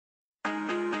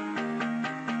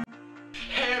Hey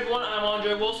everyone, I'm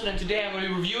Andre Wilson, and today I'm going to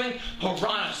be reviewing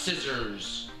Piranha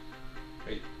Scissors.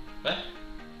 Wait, what?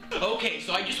 Okay,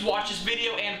 so I just watched this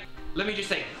video, and let me just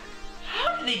say,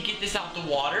 how did they get this out the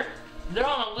water? They're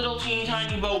on a little teeny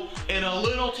tiny boat in a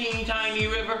little teeny tiny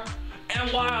river. And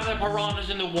why are there piranhas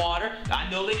in the water? I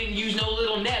know they didn't use no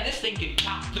little net. This thing can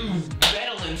chop through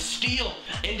metal and steel.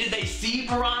 And did they see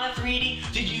Piranha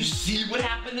 3D? Did you see what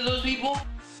happened to those people?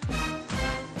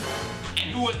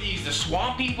 And who are these? The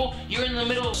swamp people? You're in the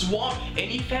middle of the swamp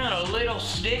and you found a little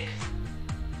stick?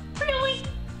 Really?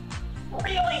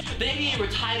 Really? They need to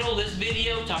retitle this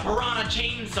video to Piranha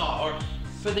Chainsaw, or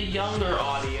for the younger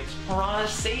audience, Piranha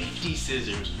Safety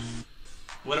Scissors.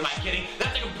 What am I kidding?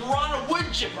 That's like a piranha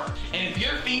wood chipper. And if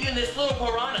you're feeding this little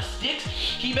piranha sticks,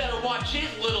 he better watch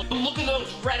his little, look at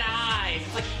those red eyes.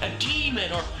 It's like a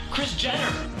demon or Kris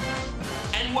Jenner.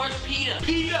 And where's PETA?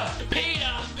 PETA!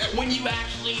 When you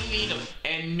actually need them.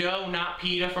 And no, not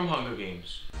PETA from Hunger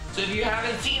Games. So if you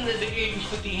haven't seen the video, you can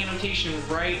put the annotation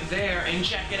right there and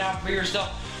check it out for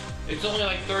yourself. It's only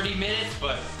like 30 minutes,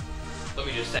 but let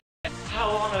me just say,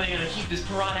 how long are they gonna keep this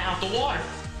piranha out the water?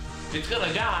 It's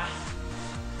gonna die.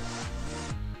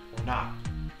 Not.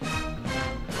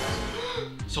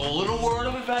 So a little word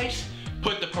of advice,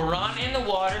 put the piranha in the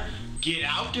water, get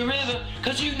out the river,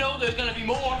 because you know there's going to be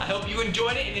more. I hope you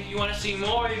enjoyed it, and if you want to see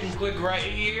more, you can click right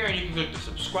here, and you can click the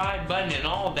subscribe button and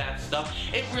all that stuff.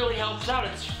 It really helps out.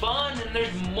 It's fun, and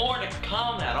there's more to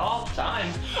come at all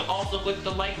times. Also, click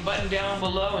the like button down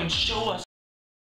below and show us